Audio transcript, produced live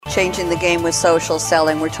Changing the game with social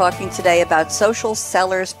selling. We're talking today about Social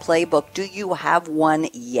Seller's Playbook. Do you have one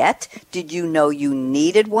yet? Did you know you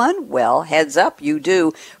needed one? Well, heads up, you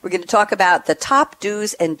do. We're going to talk about the top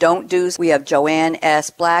do's and don't do's. We have Joanne S.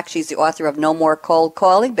 Black. She's the author of No More Cold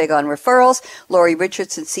Calling, big on referrals. Lori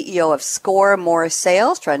Richardson, CEO of Score More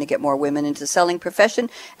Sales, trying to get more women into the selling profession.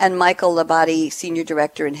 And Michael Labate, Senior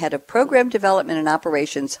Director and Head of Program Development and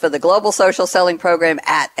Operations for the Global Social Selling Program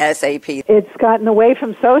at SAP. It's gotten away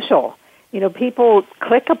from social. You know, people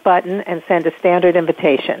click a button and send a standard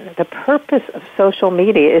invitation. The purpose of social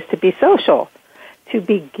media is to be social, to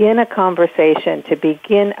begin a conversation, to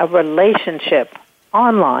begin a relationship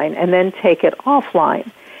online and then take it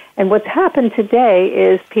offline. And what's happened today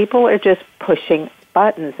is people are just pushing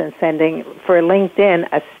buttons and sending, for LinkedIn,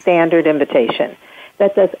 a standard invitation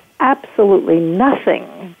that does absolutely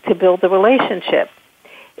nothing to build the relationship.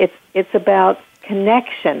 It's about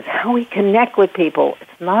connections, how we connect with people.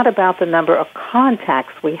 It's not about the number of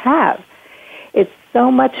contacts we have. It's so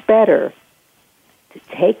much better to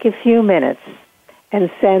take a few minutes and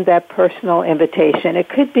send that personal invitation. It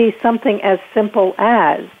could be something as simple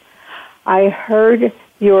as, I heard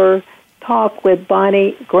your talk with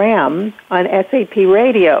Bonnie Graham on SAP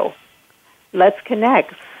Radio. Let's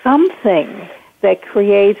connect. Something that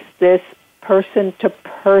creates this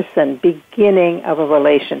person-to-person beginning of a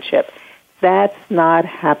relationship. That's not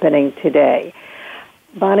happening today.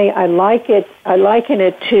 Bonnie, I liken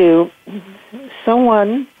it to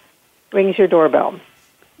someone rings your doorbell.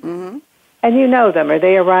 Mm-hmm. And you know them, or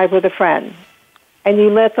they arrive with a friend. And you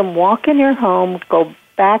let them walk in your home, go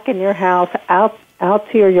back in your house, out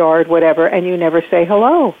to your yard, whatever, and you never say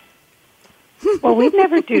hello. Well, we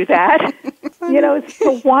never do that.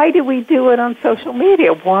 So why do we do it on social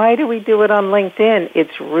media? Why do we do it on LinkedIn?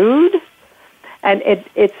 It's rude. And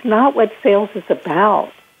it's not what sales is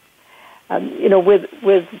about.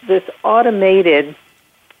 With this automated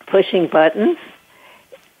pushing buttons,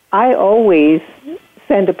 I always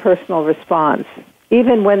send a personal response,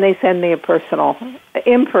 even when they send me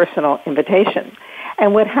impersonal invitation.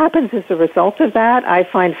 And what happens as a result of that, I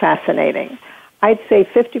find fascinating. I'd say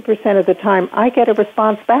 50% of the time I get a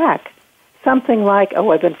response back. Something like, oh,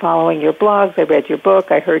 I've been following your blogs, I read your book,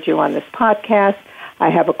 I heard you on this podcast, I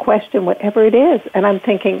have a question, whatever it is. And I'm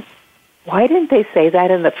thinking, why didn't they say that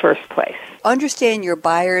in the first place? Understand your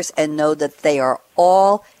buyers and know that they are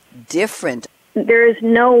all different. There is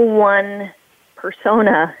no one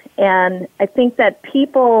persona, and I think that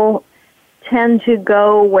people tend to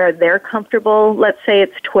go where they're comfortable. Let's say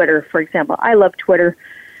it's Twitter, for example. I love Twitter,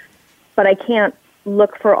 but I can't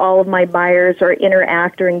look for all of my buyers or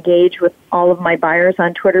interact or engage with all of my buyers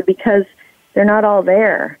on Twitter because they're not all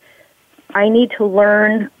there. I need to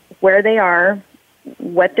learn where they are,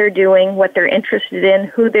 what they're doing, what they're interested in,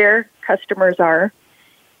 who their customers are,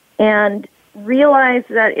 and realize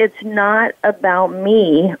that it's not about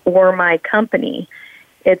me or my company.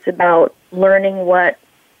 It's about learning what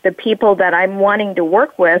the people that I'm wanting to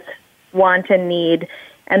work with want and need,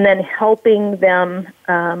 and then helping them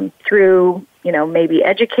through, maybe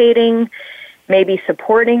educating, maybe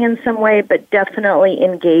supporting in some way, but definitely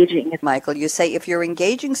engaging. Michael, you say if you're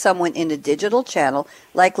engaging someone in a digital channel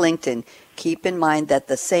like LinkedIn, keep in mind that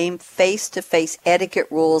the same face-to-face etiquette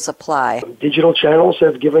rules apply. Digital channels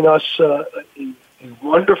have given us a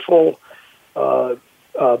wonderful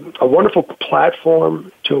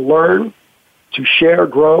platform to learn, to share,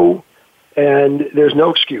 grow, and there's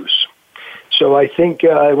no excuse. So I think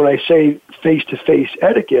when I say face-to-face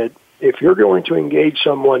etiquette, if you're going to engage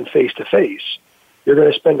someone face-to-face, you're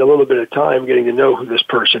going to spend a little bit of time getting to know who this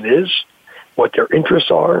person is, what their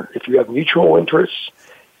interests are, if you have mutual interests,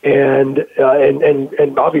 and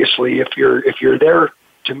obviously if you're there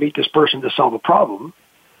to meet this person to solve a problem,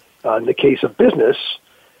 in the case of business,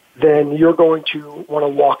 then you're going to want to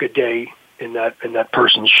walk a day in that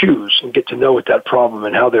person's shoes and get to know what that problem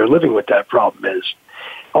and how they're living with that problem is.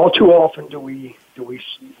 All too often do we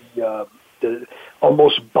see the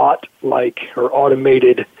almost bot-like or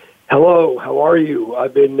automated, hello, how are you?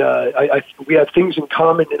 I've been, we have things in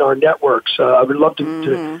common in our networks. I would love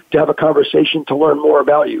to have a conversation to learn more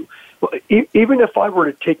about you. Well, even if I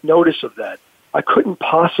were to take notice of that, I couldn't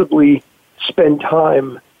possibly spend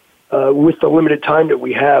time with the limited time that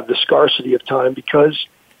we have, the scarcity of time, because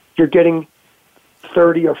you're getting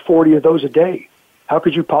 30 or 40 of those a day. How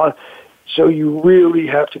could you So you really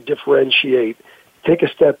have to differentiate, take a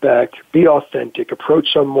step back, be authentic,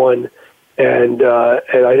 approach someone And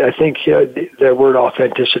I think that word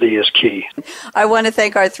authenticity is key. I want to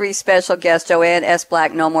thank our three special guests, Joanne S.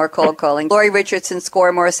 Black, No More Cold Calling, Lori Richardson,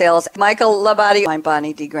 Score More Sales, Michael Labate. I'm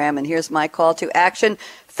Bonnie D. Graham, and here's my call to action.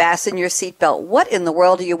 Fasten your seatbelt. What in the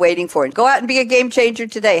world are you waiting for? And go out and be a game changer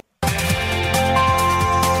today.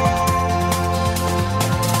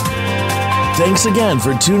 Thanks again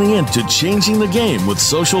for tuning in to Changing the Game with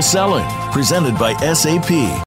Social Selling, presented by SAP.